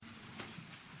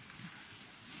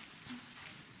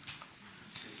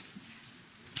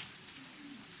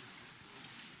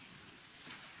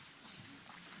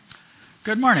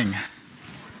Good morning.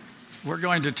 We're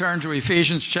going to turn to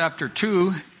Ephesians chapter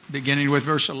 2, beginning with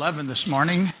verse 11 this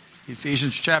morning.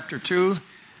 Ephesians chapter 2,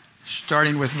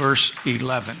 starting with verse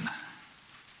 11.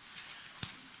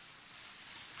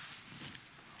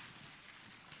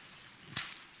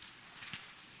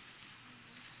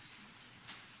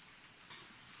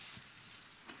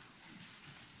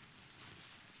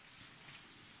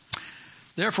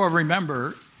 Therefore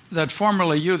remember that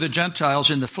formerly you, the Gentiles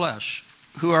in the flesh,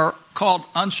 who are called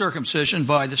uncircumcision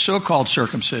by the so-called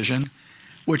circumcision,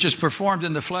 which is performed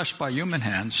in the flesh by human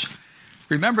hands,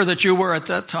 remember that you were at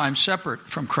that time separate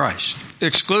from Christ,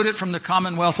 excluded from the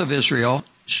commonwealth of Israel,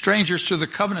 strangers to the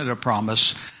covenant of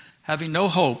promise, having no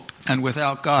hope and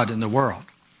without God in the world.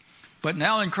 But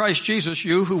now in Christ Jesus,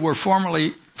 you who were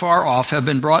formerly far off have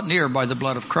been brought near by the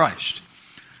blood of Christ.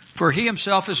 For he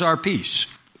himself is our peace,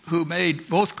 who made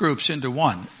both groups into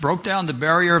one, broke down the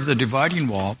barrier of the dividing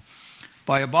wall,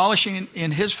 by abolishing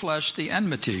in his flesh the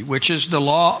enmity, which is the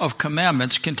law of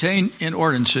commandments contained in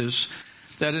ordinances,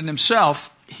 that in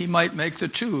himself he might make the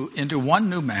two into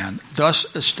one new man,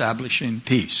 thus establishing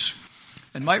peace,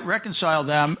 and might reconcile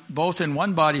them both in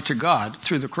one body to God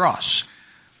through the cross,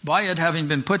 by it having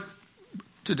been put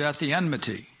to death the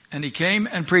enmity. And he came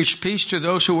and preached peace to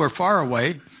those who were far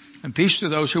away, and peace to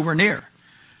those who were near.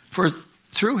 For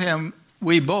through him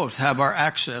we both have our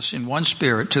access in one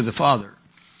spirit to the Father.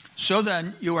 So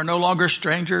then, you are no longer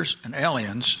strangers and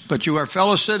aliens, but you are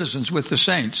fellow citizens with the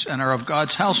saints and are of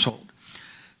God's household,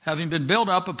 having been built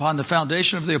up upon the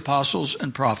foundation of the apostles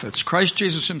and prophets, Christ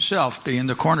Jesus himself being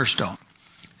the cornerstone,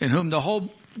 in whom the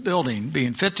whole building,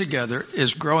 being fit together,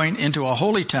 is growing into a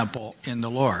holy temple in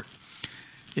the Lord,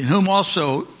 in whom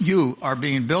also you are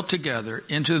being built together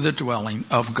into the dwelling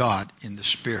of God in the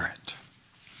Spirit.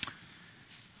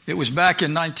 It was back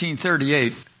in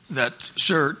 1938 that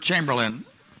Sir Chamberlain,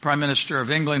 Prime Minister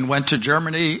of England, went to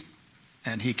Germany,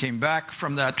 and he came back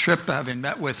from that trip having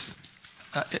met with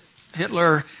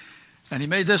Hitler, and he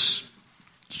made this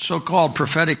so-called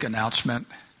prophetic announcement: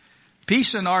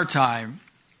 peace in our time,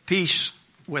 peace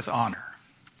with honor.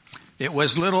 It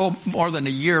was little more than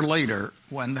a year later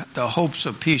when the hopes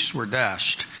of peace were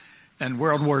dashed and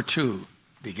World War II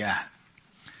began.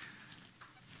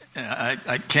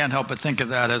 I can't help but think of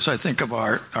that as I think of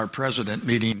our president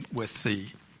meeting with the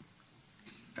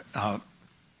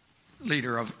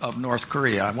leader of North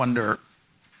Korea. I wonder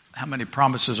how many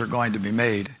promises are going to be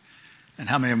made and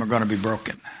how many of them are going to be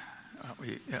broken.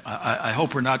 I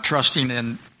hope we're not trusting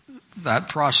in that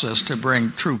process to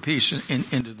bring true peace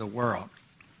into the world.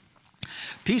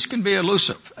 Peace can be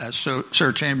elusive, as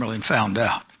Sir Chamberlain found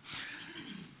out.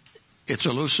 It's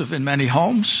elusive in many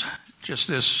homes. Just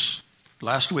this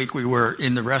last week we were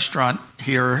in the restaurant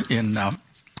here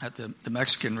at the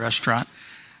Mexican restaurant,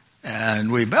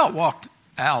 and we about walked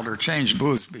out or changed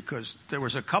booths because there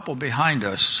was a couple behind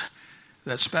us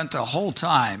that spent the whole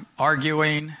time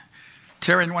arguing,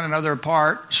 tearing one another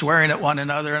apart, swearing at one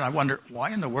another. And I wonder,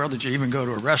 why in the world did you even go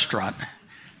to a restaurant?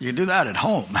 You can do that at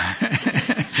home.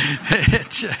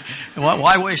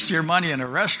 Why waste your money in a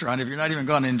restaurant if you're not even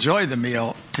going to enjoy the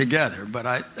meal together? But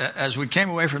as we came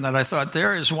away from that, I thought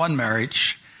there is one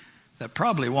marriage that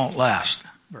probably won't last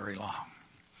very long.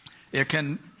 It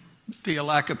can be a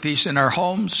lack of peace in our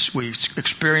homes. We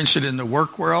experience it in the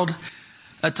work world.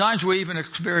 At times we even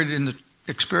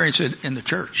experience it in the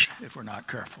church if we're not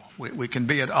careful. We can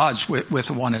be at odds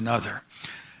with one another.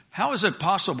 How is it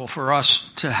possible for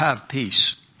us to have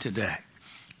peace today?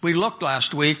 We looked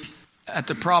last week at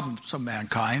the problems of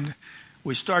mankind.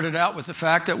 We started out with the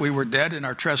fact that we were dead in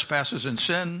our trespasses and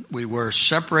sin. We were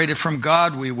separated from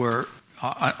God. We were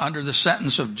under the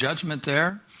sentence of judgment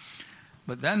there.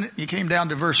 But then you came down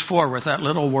to verse 4 with that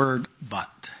little word,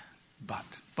 but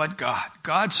God.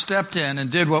 God stepped in and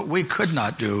did what we could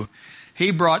not do. He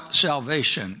brought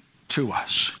salvation to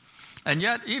us. And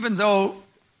yet, even though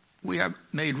we are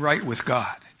made right with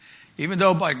God, even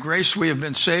though by grace we have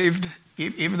been saved,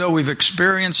 even though we've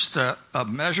experienced a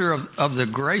measure of the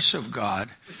grace of God,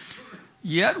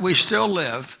 yet we still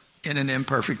live in an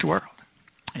imperfect world.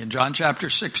 In John chapter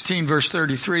 16, verse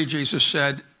 33, Jesus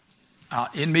said,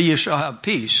 in me you shall have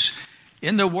peace.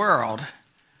 In the world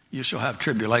you shall have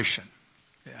tribulation.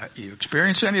 You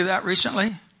experienced any of that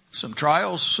recently? Some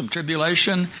trials, some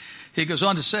tribulation? He goes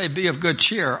on to say, be of good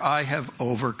cheer. I have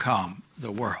overcome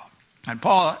the world. And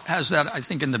Paul has that, I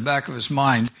think, in the back of his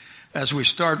mind as we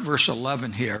start verse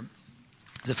 11 here.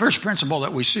 The first principle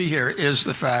that we see here is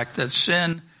the fact that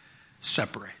sin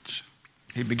separates.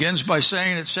 He begins by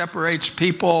saying it separates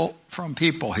people from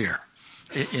people here.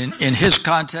 In his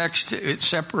context, it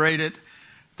separated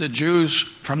the Jews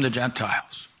from the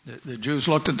Gentiles. The Jews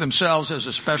looked at themselves as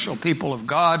a special people of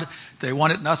God. They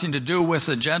wanted nothing to do with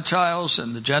the Gentiles,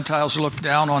 and the Gentiles looked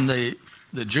down on the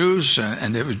Jews,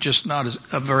 and it was just not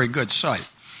a very good sight.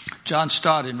 John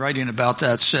Stott, in writing about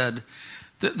that, said,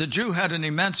 the Jew had an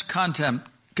immense contempt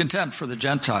for the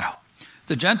Gentile.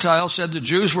 The Gentile said the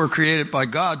Jews were created by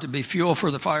God to be fuel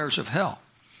for the fires of hell.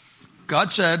 God,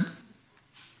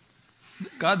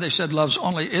 they said, loves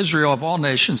only Israel of all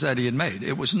nations that he had made.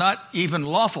 It was not even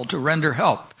lawful to render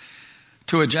help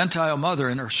to a Gentile mother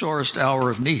in her sorest hour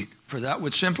of need, for that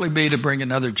would simply be to bring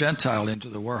another Gentile into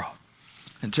the world.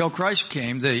 Until Christ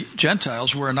came, the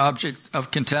Gentiles were an object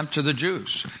of contempt to the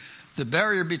Jews. The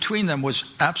barrier between them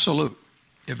was absolute.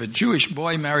 If a Jewish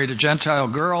boy married a Gentile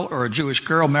girl or a Jewish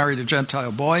girl married a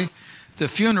Gentile boy, the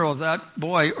funeral of that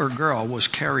boy or girl was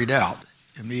carried out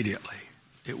immediately.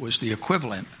 It was the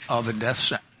equivalent of a death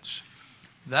sentence.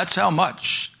 That's how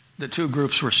much the two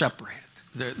groups were separated.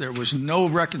 There was no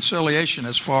reconciliation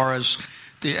as far as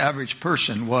the average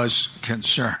person was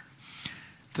concerned.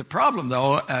 The problem,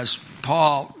 though, as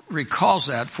Paul recalls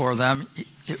that for them,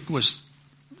 it was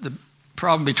the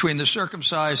problem between the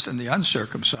circumcised and the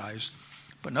uncircumcised.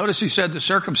 But notice he said the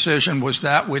circumcision was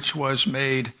that which was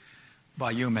made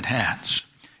by human hands.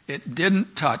 It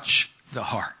didn't touch the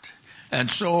heart. And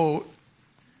so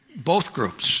both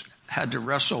groups had to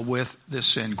wrestle with this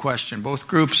sin question. Both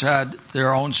groups had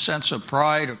their own sense of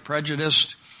pride, of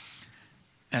prejudice,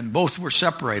 and both were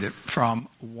separated from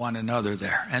one another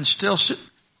there. And still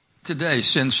today,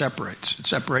 sin separates. It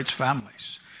separates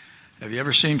families. Have you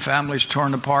ever seen families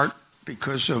torn apart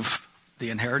because of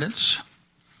the inheritance?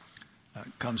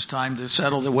 Comes time to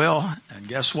settle the will, and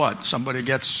guess what? Somebody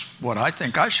gets what I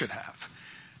think I should have.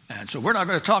 And so we're not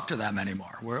going to talk to them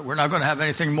anymore. We're not going to have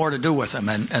anything more to do with them.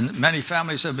 And many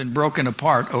families have been broken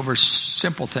apart over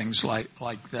simple things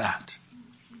like that.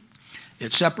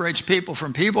 It separates people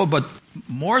from people, but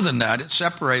more than that, it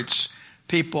separates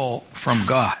people from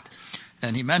God.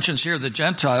 And he mentions here the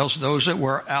Gentiles, those that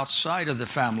were outside of the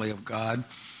family of God.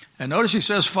 And notice he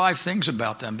says 5 things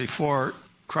about them before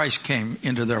Christ came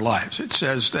into their lives. It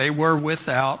says they were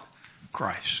without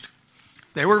Christ.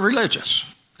 They were religious.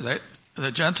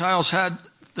 The Gentiles had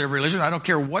their religion. I don't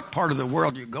care what part of the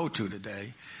world you go to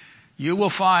today, you will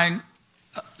find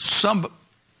some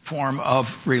form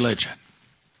of religion.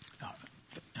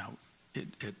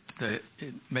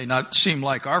 It may not seem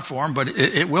like our form, but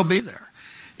it will be there.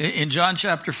 In John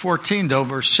chapter 14, though,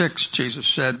 verse 6, Jesus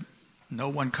said, "No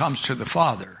one comes to the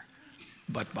Father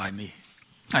but by me."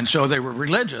 And so they were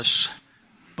religious,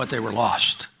 but they were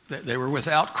lost. They were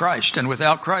without Christ, and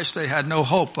without Christ they had no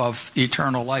hope of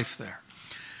eternal life there.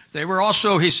 They were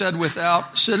also, he said,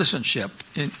 without citizenship,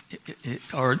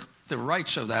 or the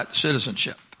rights of that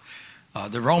citizenship.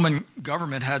 The Roman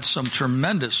government had some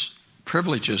tremendous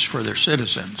privileges for their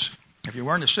citizens. If you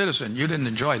weren't a citizen, you didn't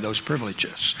enjoy those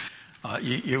privileges.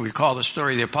 You recall the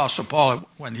story of the Apostle Paul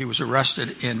when he was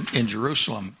arrested in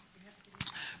Jerusalem.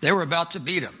 They were about to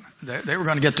beat him. They were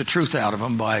going to get the truth out of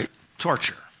him by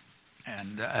torture.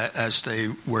 And as they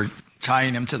were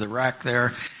tying him to the rack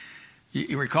there,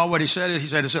 you recall what he said? He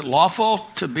said, "Is it lawful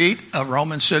to beat a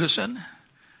Roman citizen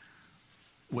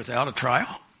without a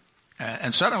trial?"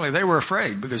 And suddenly they were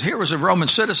afraid, because here was a Roman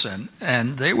citizen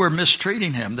and they were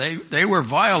mistreating him. They were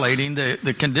violating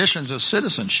the conditions of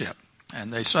citizenship.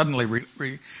 And they suddenly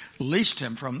released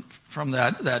him from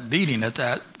that beating at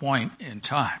that point in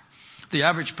time. The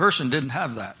average person didn't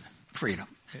have that freedom.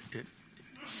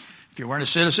 If you weren't a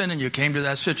citizen and you came to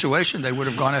that situation, they would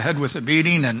have gone ahead with the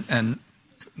beating and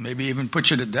maybe even put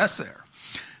you to death there.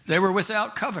 They were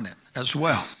without covenant as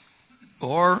well.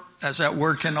 Or, as that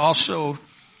word can also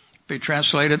be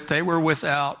translated, they were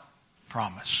without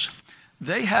promise.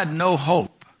 They had no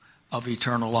hope of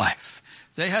eternal life.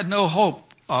 They had no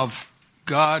hope of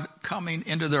God coming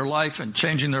into their life and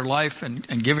changing their life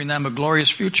and giving them a glorious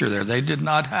future there. They did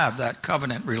not have that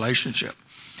covenant relationship.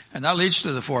 And that leads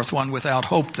to the 4th one, without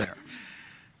hope there.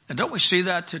 And don't we see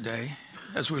that today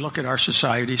as we look at our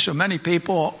society? So many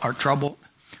people are troubled.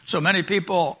 So many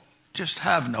people just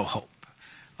have no hope.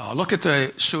 Look at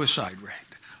the suicide rate.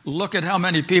 Look at how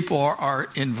many people are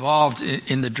involved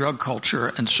in the drug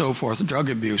culture and so forth, the drug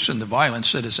abuse and the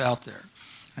violence that is out there.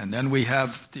 And then we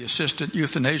have the assisted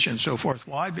euthanasia and so forth.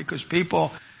 Why? Because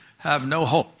people have no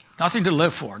hope, nothing to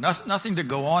live for, nothing to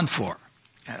go on for.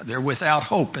 They're without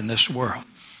hope in this world.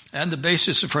 And the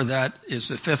basis for that is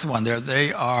the 5th one there.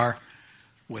 They are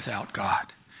without God.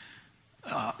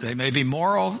 They may be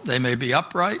moral, they may be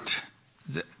upright,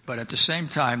 but at the same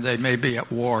time, they may be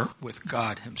at war with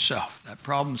God himself. That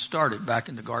problem started back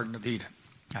in the Garden of Eden.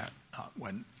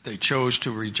 When they chose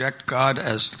to reject God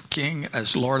as king,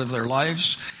 as Lord of their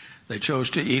lives, they chose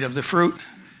to eat of the fruit.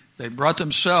 They brought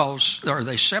themselves, or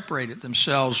they separated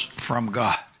themselves from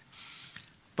God.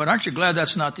 But aren't you glad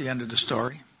that's not the end of the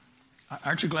story?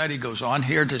 Aren't you glad he goes on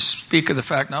here to speak of the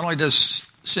fact not only does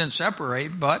sin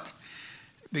separate, but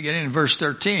beginning in verse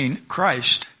 13,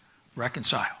 Christ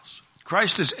reconciles.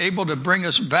 Christ is able to bring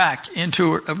us back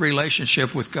into a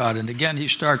relationship with God. And again, he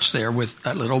starts there with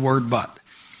that little word but.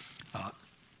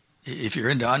 If you're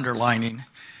into underlining,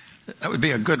 that would be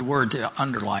a good word to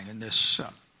underline in this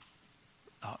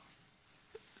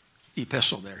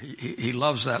epistle there. He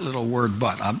loves that little word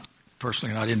but. I'm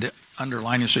personally not into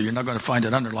underlining, so you're not going to find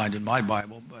it underlined in my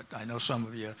Bible, but I know some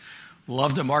of you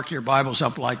love to mark your Bibles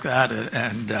up like that,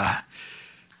 and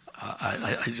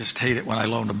I just hate it when I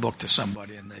loan a book to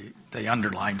somebody and they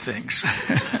underline things.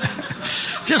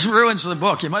 Just ruins the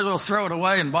book. You might as well throw it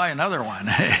away and buy another one.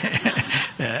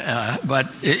 But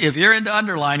if you're into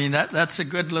underlining, that's a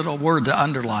good little word to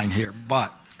underline here.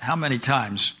 But how many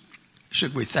times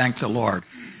should we thank the Lord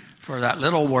for that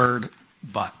little word,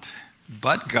 but?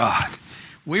 But God.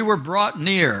 We were brought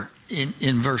near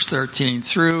in verse 13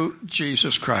 through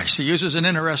Jesus Christ. He uses an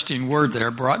interesting word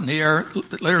there. Brought near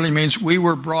literally means we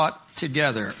were brought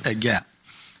together again.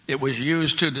 It was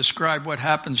used to describe what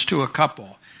happens to a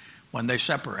couple when they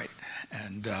separate.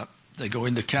 And they go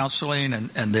into counseling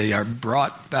and they are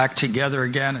brought back together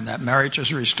again, and that marriage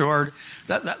is restored.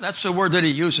 That's the word that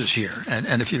he uses here.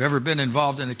 And if you've ever been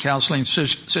involved in a counseling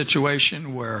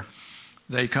situation where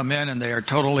they come in and they are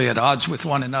totally at odds with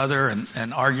one another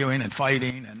and arguing and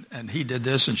fighting, and he did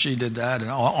this and she did that, and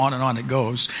on it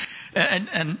goes.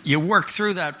 And you work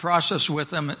through that process with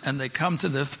them, and they come to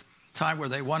the time where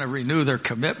they want to renew their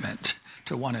commitment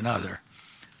to one another.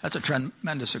 That's a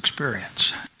tremendous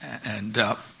experience. And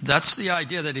that's the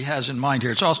idea that he has in mind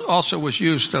here. It also was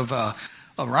used of a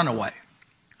runaway,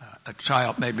 a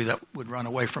child maybe that would run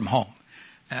away from home.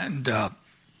 And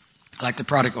like the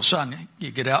prodigal son, you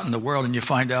get out in the world and you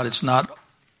find out it's not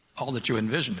all that you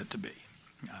envisioned it to be.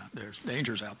 There's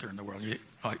dangers out there in the world.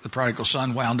 Like the prodigal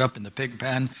son wound up in the pig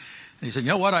pen, and he said, you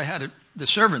know what, the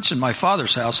servants in my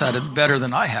father's house had it better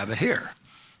than I have it here.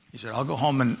 He said, I'll go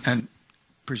home and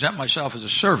present myself as a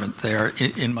servant there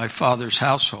in my father's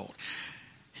household.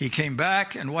 He came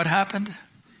back, and what happened?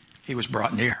 He was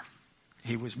brought near.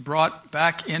 He was brought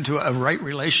back into a right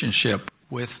relationship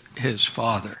with his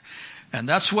father. And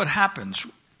that's what happens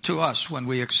to us when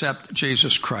we accept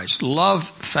Jesus Christ. Love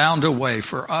found a way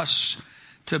for us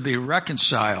to be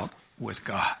reconciled with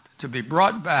God, to be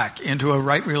brought back into a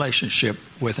right relationship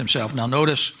with himself. Now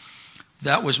notice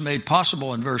that was made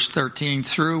possible in verse 13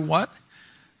 through what?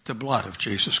 The blood of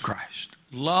Jesus Christ.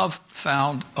 Love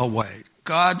found a way.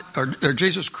 God, or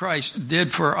Jesus Christ,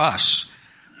 did for us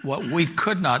what we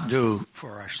could not do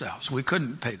for ourselves. We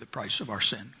couldn't pay the price of our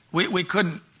sin. We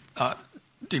couldn't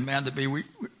demand to be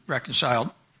reconciled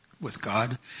with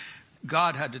God.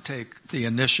 God had to take the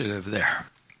initiative there.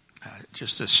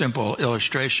 Just a simple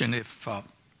illustration. If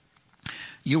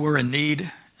you were in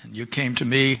need and you came to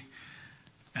me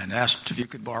and asked if you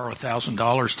could borrow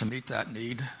 $1,000 to meet that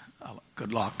need,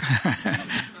 good luck.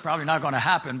 Probably not going to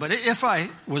happen. But if I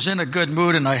was in a good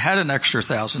mood and I had an extra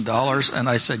 $1,000 and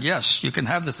I said, yes, you can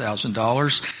have the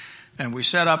 $1,000, and we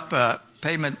set up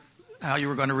payment, how you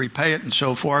were going to repay it and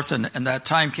so forth, and that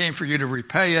time came for you to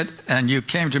repay it, and you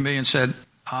came to me and said,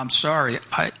 I'm sorry,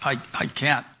 I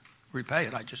can't repay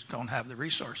it. I just don't have the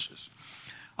resources.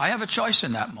 I have a choice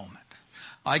in that moment.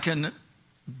 I can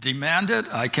demand it.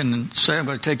 I can say I'm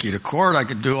going to take you to court. I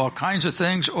could do all kinds of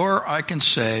things, or I can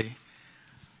say,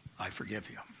 I forgive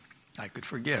you. I could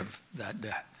forgive that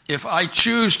debt. If I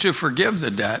choose to forgive the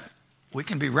debt, we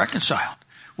can be reconciled.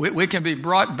 We can be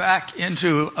brought back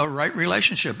into a right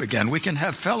relationship again. We can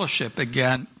have fellowship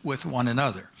again with one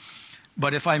another.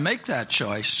 But if I make that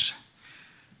choice,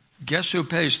 guess who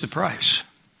pays the price?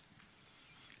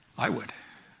 I would.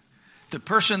 The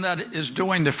person that is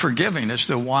doing the forgiving is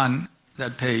the one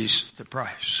that pays the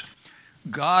price.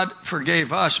 God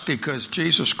forgave us because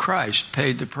Jesus Christ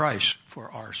paid the price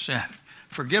for our sin.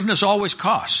 Forgiveness always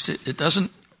costs. It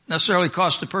doesn't necessarily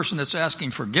cost the person that's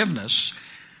asking forgiveness,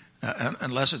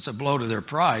 unless it's a blow to their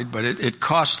pride, but it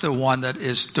costs the one that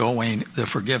is doing the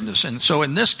forgiveness. And so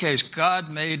in this case, God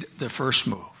made the first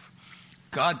move.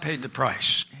 God paid the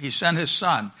price. He sent his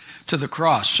son to the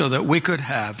cross so that we could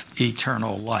have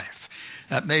eternal life.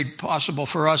 That made possible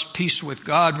for us peace with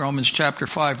God. Romans chapter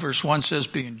 5 verse 1 says,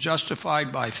 being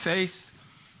justified by faith,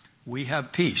 we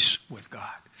have peace with God.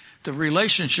 The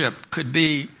relationship could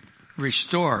be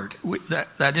restored.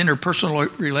 That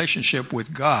interpersonal relationship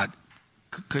with God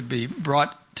could be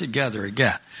brought together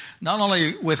again. Not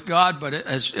only with God, but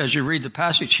as you read the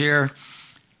passage here,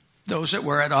 those that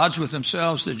were at odds with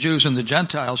themselves, the Jews and the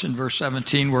Gentiles in verse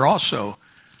 17, were also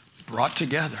brought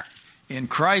together. In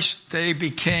Christ, they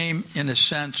became, in a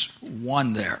sense,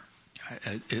 one there.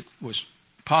 It was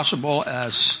possible,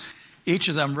 as each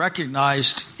of them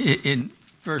recognized in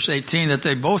verse 18, that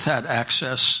they both had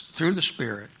access through the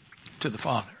Spirit to the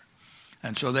Father.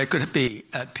 And so they could be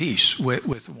at peace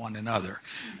with one another.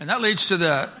 And that leads to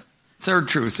the third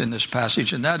truth in this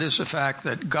passage, and that is the fact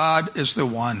that God is the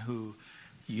one who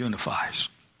unifies.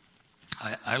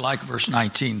 I like verse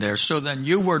 19 there. So then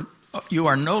you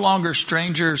are no longer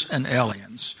strangers and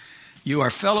aliens. You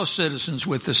are fellow citizens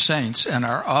with the saints and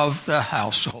are of the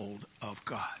household of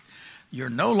God. You're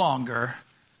no longer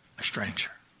a stranger.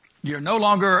 You're no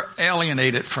longer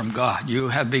alienated from God. You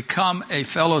have become a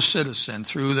fellow citizen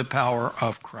through the power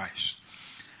of Christ.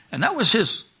 And that was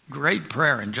his great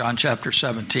prayer in John chapter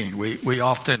 17. We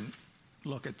often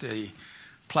look at the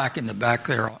plaque in the back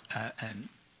there and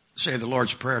say the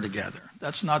Lord's Prayer together.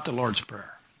 That's not the Lord's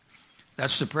Prayer.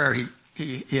 That's the prayer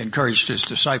he encouraged his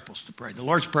disciples to pray. The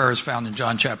Lord's Prayer is found in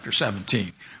John chapter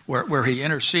 17, where he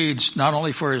intercedes not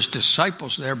only for his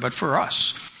disciples there, but for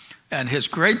us. And his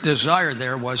great desire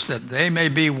there was that they may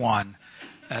be one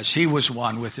as he was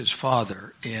one with his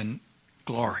Father in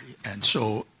glory. And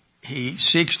so he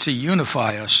seeks to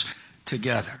unify us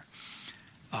together.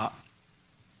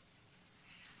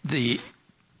 He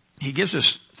gives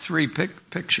us three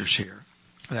pictures here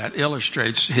that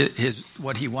illustrates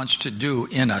what he wants to do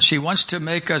in us. He wants to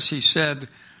make us, he said,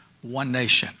 one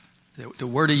nation. The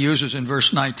word he uses in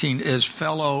verse 19 is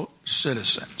fellow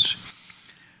citizens.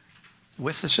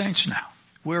 With the saints now.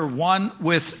 We're one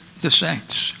with the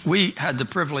saints. We had the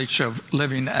privilege of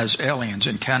living as aliens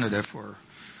in Canada for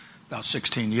about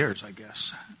 16 years, I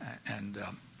guess. And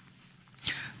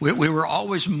we were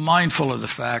always mindful of the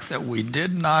fact that we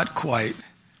did not quite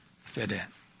fit in.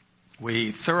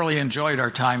 We thoroughly enjoyed our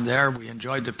time there. We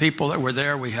enjoyed the people that were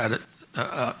there. We had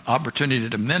an opportunity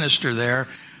to minister there.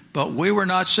 But we were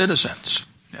not citizens.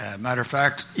 Matter of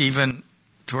fact, even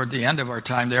toward the end of our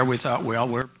time there, we thought, well,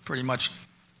 we're pretty much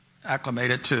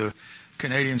acclimated to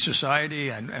Canadian society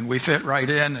and we fit right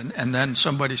in. And then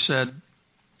somebody said,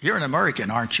 you're an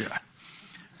American, aren't you?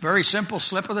 Very simple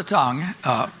slip of the tongue.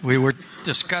 We were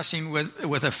discussing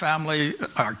with a family,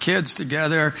 our kids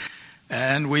together,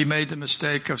 and we made the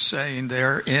mistake of saying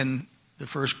they're in the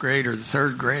first grade or the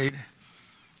third grade.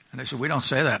 And they said, we don't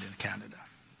say that in Canada.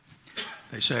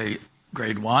 They say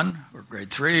grade 1 or grade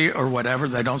 3 or whatever.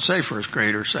 They don't say first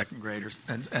grade or second grade.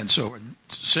 And so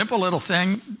simple little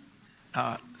thing,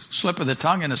 slip of the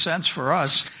tongue in a sense for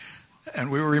us.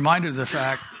 And we were reminded of the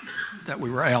fact that we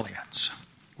were aliens.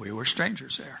 We were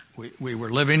strangers there. We were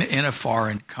living in a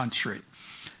foreign country.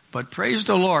 But praise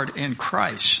the Lord, in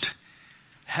Christ,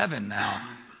 heaven now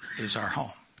is our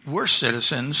home. We're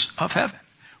citizens of heaven.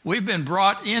 We've been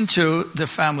brought into the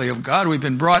family of God. We've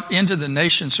been brought into the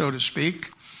nation, so to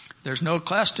speak. There's no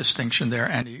class distinction there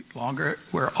any longer.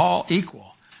 We're all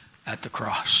equal at the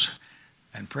cross.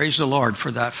 And praise the Lord for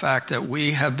that fact that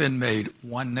we have been made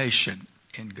one nation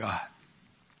in God.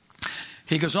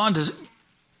 He goes on to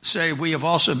say we have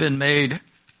also been made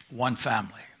one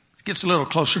family. It gets a little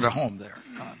closer to home there.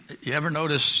 You ever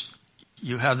notice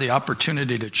you have the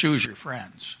opportunity to choose your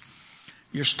friends?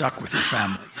 You're stuck with your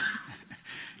family.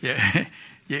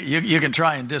 You can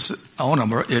try and disown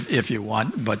them if you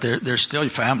want, but they're still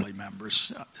family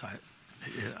members.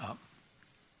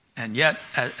 And yet,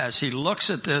 as he looks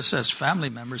at this as family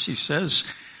members, he says,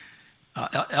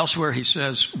 elsewhere he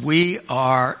says, we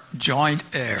are joint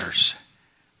heirs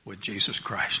with Jesus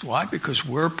Christ. Why? Because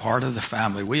we're part of the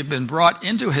family. We have been brought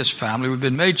into his family. We've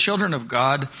been made children of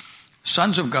God,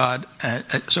 sons of God,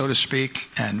 so to speak,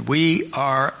 and we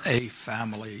are a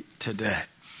family today.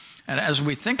 And as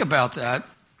we think about that,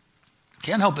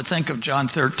 can't help but think of John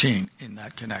 13 in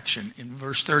that connection, in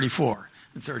verse 34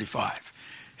 and 35.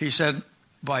 He said,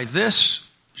 by this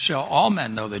shall all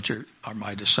men know that you are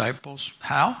my disciples.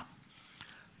 How?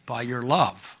 By your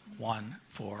love one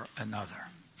for another.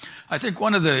 I think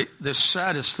one of the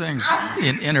saddest things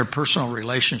in interpersonal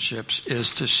relationships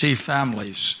is to see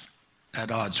families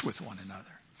at odds with one another.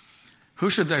 Who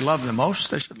should they love the most?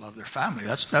 They should love their family.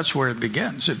 That's where it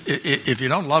begins. If you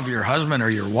don't love your husband or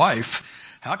your wife,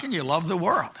 how can you love the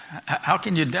world? How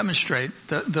can you demonstrate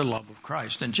the love of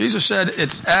Christ? And Jesus said,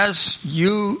 it's as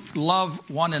you love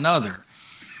one another,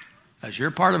 as you're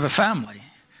part of a family,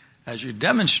 as you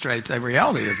demonstrate the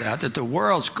reality of that the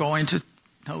world's going to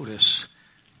notice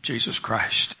Jesus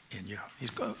Christ in you.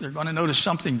 They're going to notice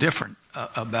something different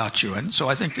about you. And so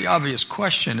I think the obvious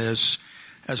question is,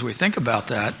 as we think about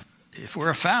that, if we're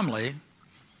a family,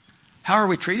 how are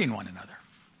we treating one another?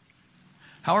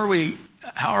 How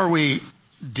are we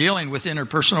dealing with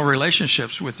interpersonal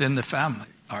relationships within the family?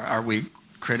 Are we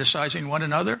criticizing one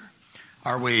another?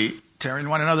 Are we tearing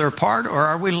one another apart, or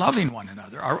are we loving one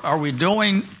another? Are we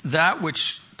doing that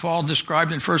which Paul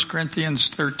described in 1 Corinthians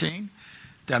 13?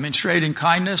 Demonstrating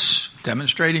kindness,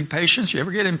 demonstrating patience. You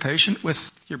ever get impatient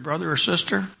with your brother or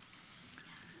sister?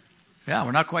 Yeah,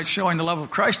 we're not quite showing the love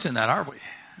of Christ in that, are we?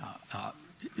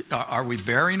 Are we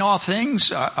bearing all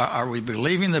things? Are we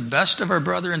believing the best of our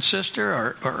brother and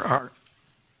sister? Or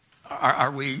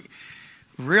are we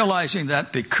realizing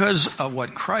that because of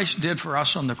what Christ did for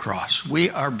us on the cross, we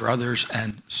are brothers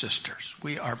and sisters.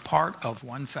 We are part of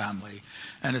one family,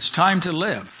 and it's time to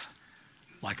live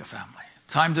like a family.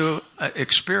 Time to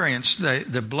experience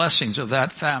the blessings of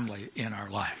that family in our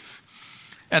life.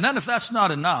 And then if that's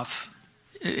not enough,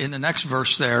 in the next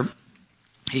verse there,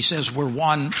 he says we're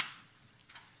one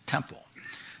temple.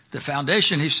 The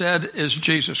foundation, he said, is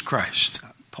Jesus Christ.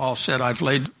 Paul said, I've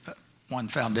laid one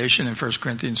foundation in 1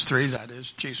 Corinthians 3, that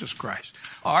is Jesus Christ.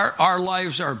 Our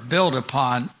lives are built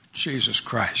upon Jesus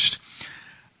Christ.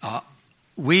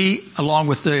 We, along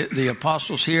with the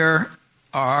apostles here,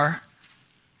 are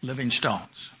living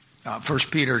stones. 1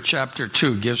 Peter chapter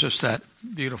 2 gives us that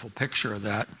beautiful picture of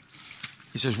that.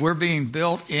 He says, we're being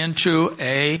built into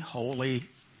a holy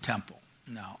temple.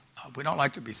 Now, we don't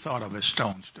like to be thought of as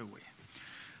stones, do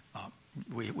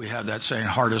we? We have that saying,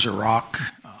 hard as a rock,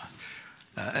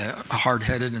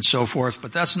 hard-headed and so forth,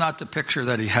 but that's not the picture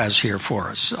that he has here for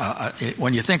us.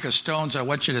 When you think of stones, I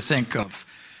want you to think of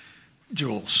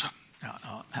jewels.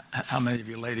 How many of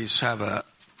you ladies have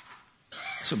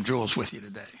some jewels with you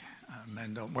today?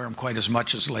 Men don't wear them quite as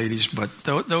much as ladies, but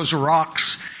those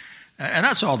rocks, and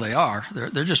that's all they are.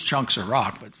 They're just chunks of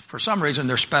rock, but for some reason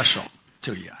they're special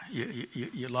to you.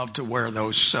 You love to wear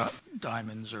those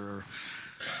diamonds or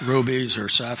rubies or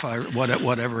sapphire,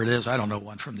 whatever it is. I don't know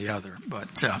one from the other,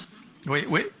 but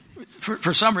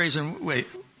for some reason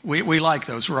we like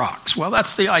those rocks. Well,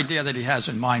 that's the idea that he has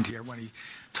in mind here when he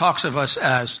talks of us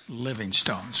as living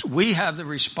stones. We have the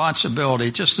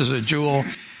responsibility, just as a jewel.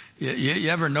 You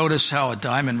ever notice how a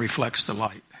diamond reflects the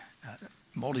light?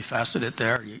 Multifaceted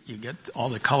there. You get all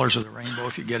the colors of the rainbow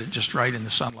if you get it just right in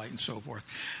the sunlight and so forth.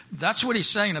 That's what he's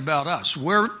saying about us.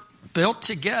 We're built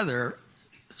together,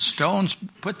 stones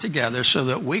put together so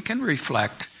that we can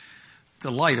reflect the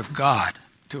light of God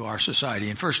to our society.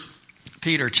 In 1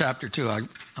 Peter chapter 2, I'm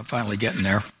finally getting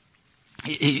there.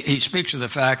 He speaks of the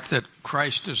fact that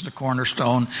Christ is the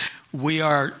cornerstone. We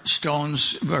are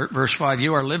stones, verse 5,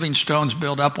 you are living stones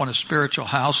built up on a spiritual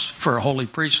house for a holy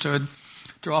priesthood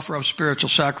to offer up spiritual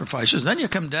sacrifices. Then you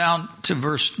come down to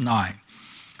verse 9.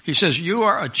 He says, you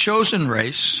are a chosen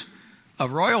race, a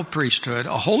royal priesthood,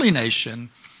 a holy nation,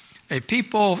 a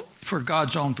people for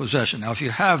God's own possession. Now, if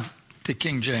you have the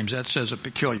King James, that says a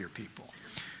peculiar people.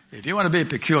 If you want to be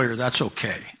peculiar, that's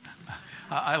okay.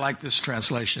 I like this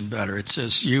translation better. It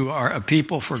says, you are a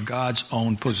people for God's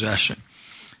own possession,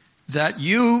 that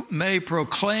you may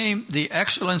proclaim the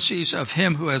excellencies of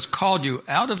him who has called you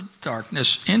out of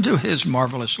darkness into his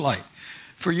marvelous light.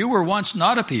 For you were once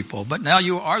not a people, but now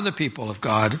you are the people of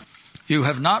God. You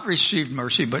have not received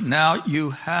mercy, but now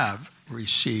you have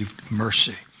received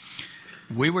mercy.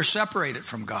 We were separated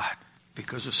from God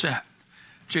because of sin.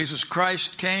 Jesus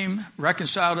Christ came,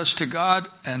 reconciled us to God,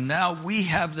 and now we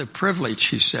have the privilege,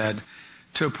 he said,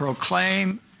 to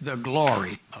proclaim the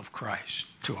glory of Christ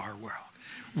to our world.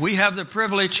 We have the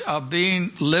privilege of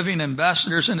being living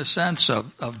ambassadors in a sense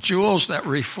of jewels that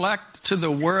reflect to the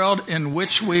world in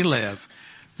which we live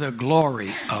the glory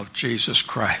of Jesus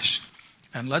Christ.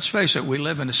 And let's face it, we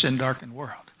live in a sin-darkened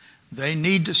world. They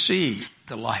need to see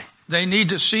the light. They need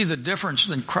to see the difference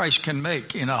that Christ can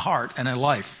make in a heart and a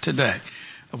life today.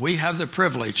 We have the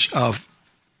privilege of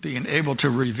being able to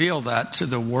reveal that to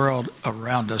the world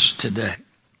around us today.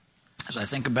 As I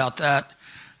think about that,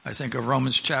 I think of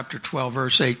Romans chapter 12,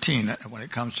 verse 18, when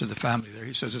it comes to the family there.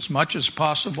 He says, as much as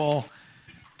possible,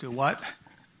 do what?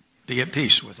 Be at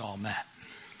peace with all men.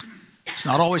 It's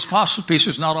not always possible. Peace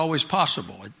is not always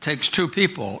possible. It takes two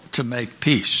people to make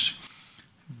peace.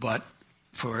 But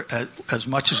for as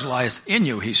much as lieth in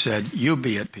you, he said, you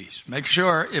be at peace. Make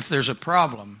sure if there's a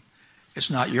problem, it's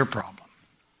not your problem.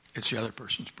 It's the other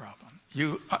person's problem.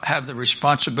 You have the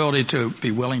responsibility to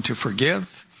be willing to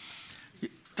forgive. You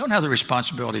don't have the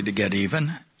responsibility to get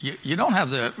even. You don't have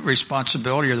the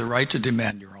responsibility or the right to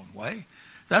demand your own way.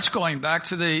 That's going back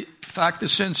to the fact that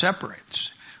sin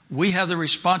separates. We have the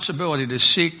responsibility to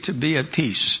seek to be at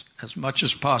peace as much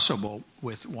as possible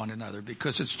with one another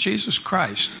because it's Jesus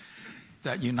Christ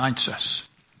that unites us.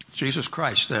 Jesus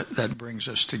Christ that brings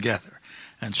us together.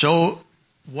 And so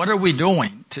what are we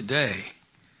doing today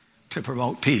to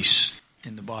promote peace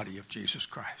in the body of Jesus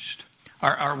Christ?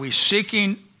 Are we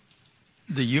seeking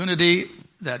the unity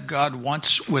that God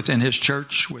wants within his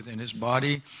church, within his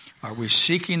body? Are we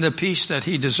seeking the peace that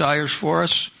he desires for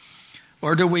us?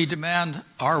 Or do we demand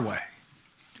our way?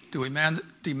 Do we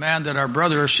demand that our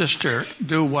brother or sister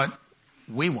do what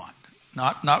we want,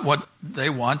 not what they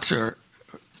want, or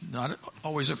not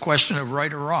always a question of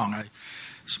right or wrong? I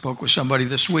spoke with somebody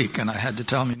this week, and I had to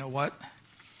tell them, you know what?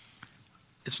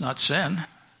 It's not sin.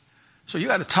 So you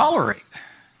got to tolerate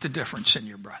the difference in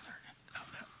your brother.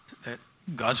 That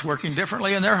God's working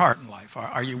differently in their heart and life.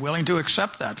 Are you willing to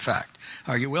accept that fact?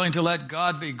 Are you willing to let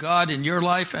God be God in your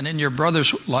life and in your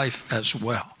brother's life as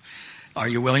well? Are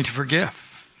you willing to forgive?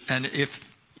 And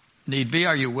if need be,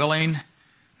 are you willing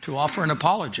to offer an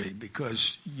apology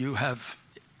because you have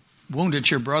wounded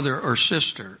your brother or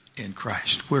sister in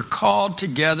Christ? We're called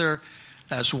together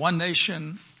as one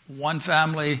nation, one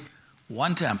family,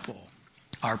 one temple.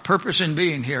 Our purpose in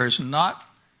being here is not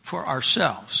for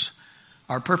ourselves.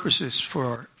 Our purpose is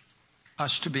for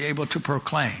us to be able to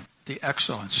proclaim the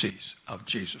excellencies of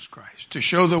Jesus Christ, to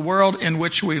show the world in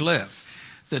which we live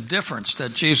the difference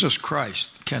that Jesus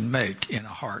Christ can make in a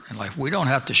heart and life. We don't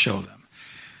have to show them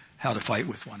how to fight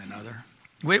with one another.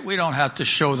 We don't have to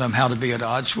show them how to be at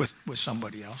odds with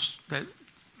somebody else.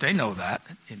 They know that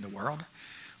in the world.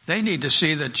 They need to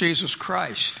see that Jesus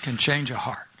Christ can change a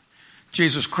heart.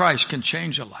 Jesus Christ can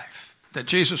change a life. That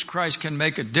Jesus Christ can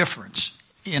make a difference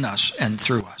in us and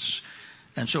through us.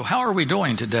 And so how are we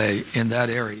doing today in that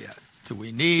area? Do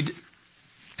we need,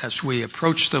 as we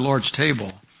approach the Lord's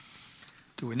table,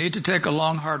 do we need to take a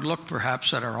long, hard look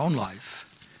perhaps at our own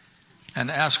life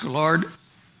and ask, Lord,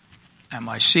 am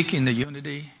I seeking the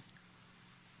unity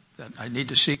that I need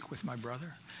to seek with my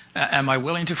brother? Am I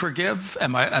willing to forgive?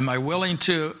 Am I willing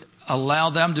to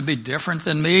allow them to be different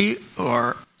than me?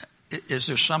 Or is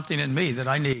there something in me that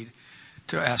I need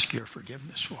to ask your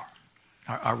forgiveness for?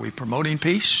 Are we promoting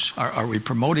peace? Are we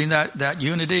promoting that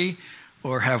unity?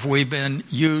 Or have we been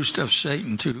used of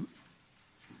Satan to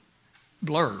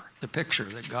blur the picture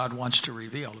that God wants to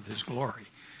reveal of his glory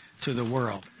to the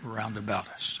world round about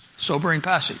us? Sobering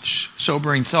passage,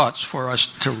 sobering thoughts for us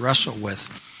to wrestle with.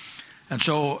 And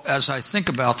so as I think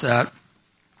about that,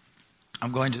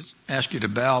 I'm going to ask you to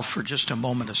bow for just a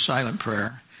moment of silent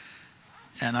prayer.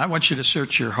 And I want you to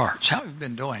search your hearts. How have you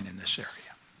been doing in this area?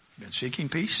 Been seeking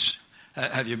peace?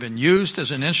 Have you been used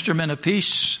as an instrument of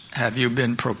peace? Have you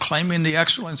been proclaiming the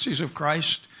excellencies of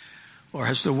Christ? Or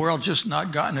has the world just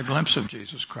not gotten a glimpse of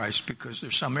Jesus Christ because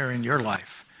there's some area in your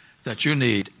life that you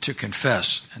need to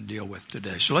confess and deal with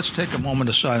today? So let's take a moment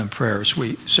of silent prayer as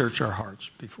we search our hearts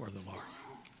before the Lord.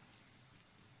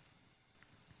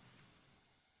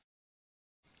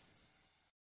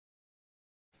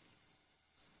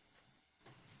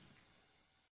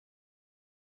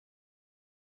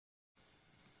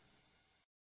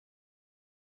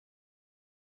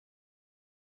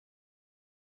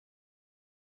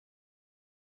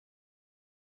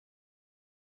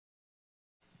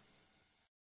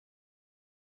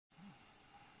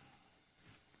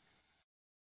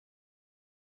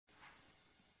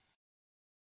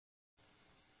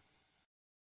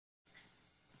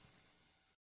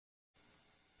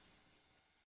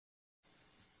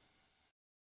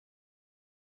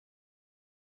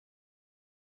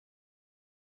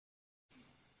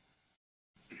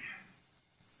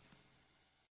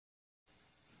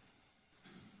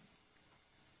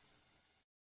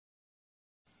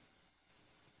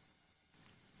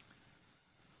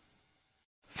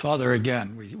 Father,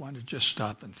 again, we want to just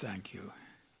stop and thank you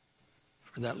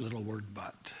for that little word,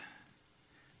 but.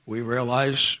 We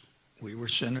realize we were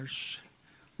sinners,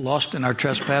 lost in our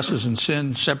trespasses and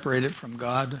sin, separated from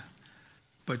God,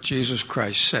 but Jesus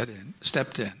Christ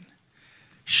stepped in,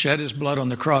 shed his blood on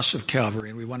the cross of Calvary,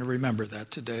 and we want to remember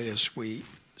that today as we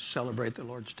celebrate the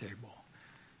Lord's table.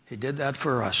 He did that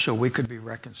for us so we could be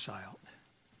reconciled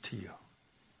to you.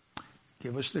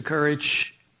 Give us the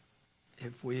courage,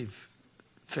 if we've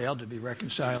failed to be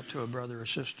reconciled to a brother or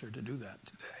sister, to do that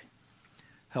today.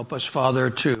 Help us, Father,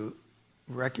 to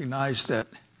recognize that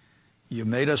you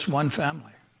made us one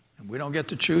family, and we don't get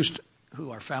to choose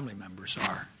who our family members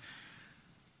are.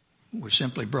 We're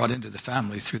simply brought into the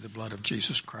family through the blood of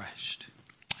Jesus Christ.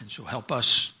 And so help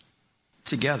us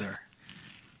together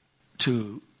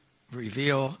to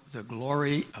reveal the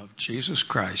glory of Jesus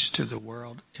Christ to the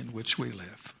world in which we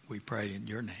live. We pray in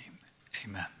your name.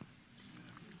 Amen.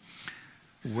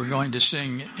 We're going to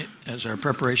sing as our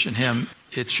preparation hymn,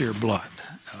 It's Your Blood.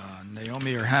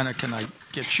 Naomi or Hannah, can I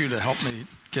get you to help me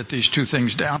get these two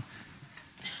things down.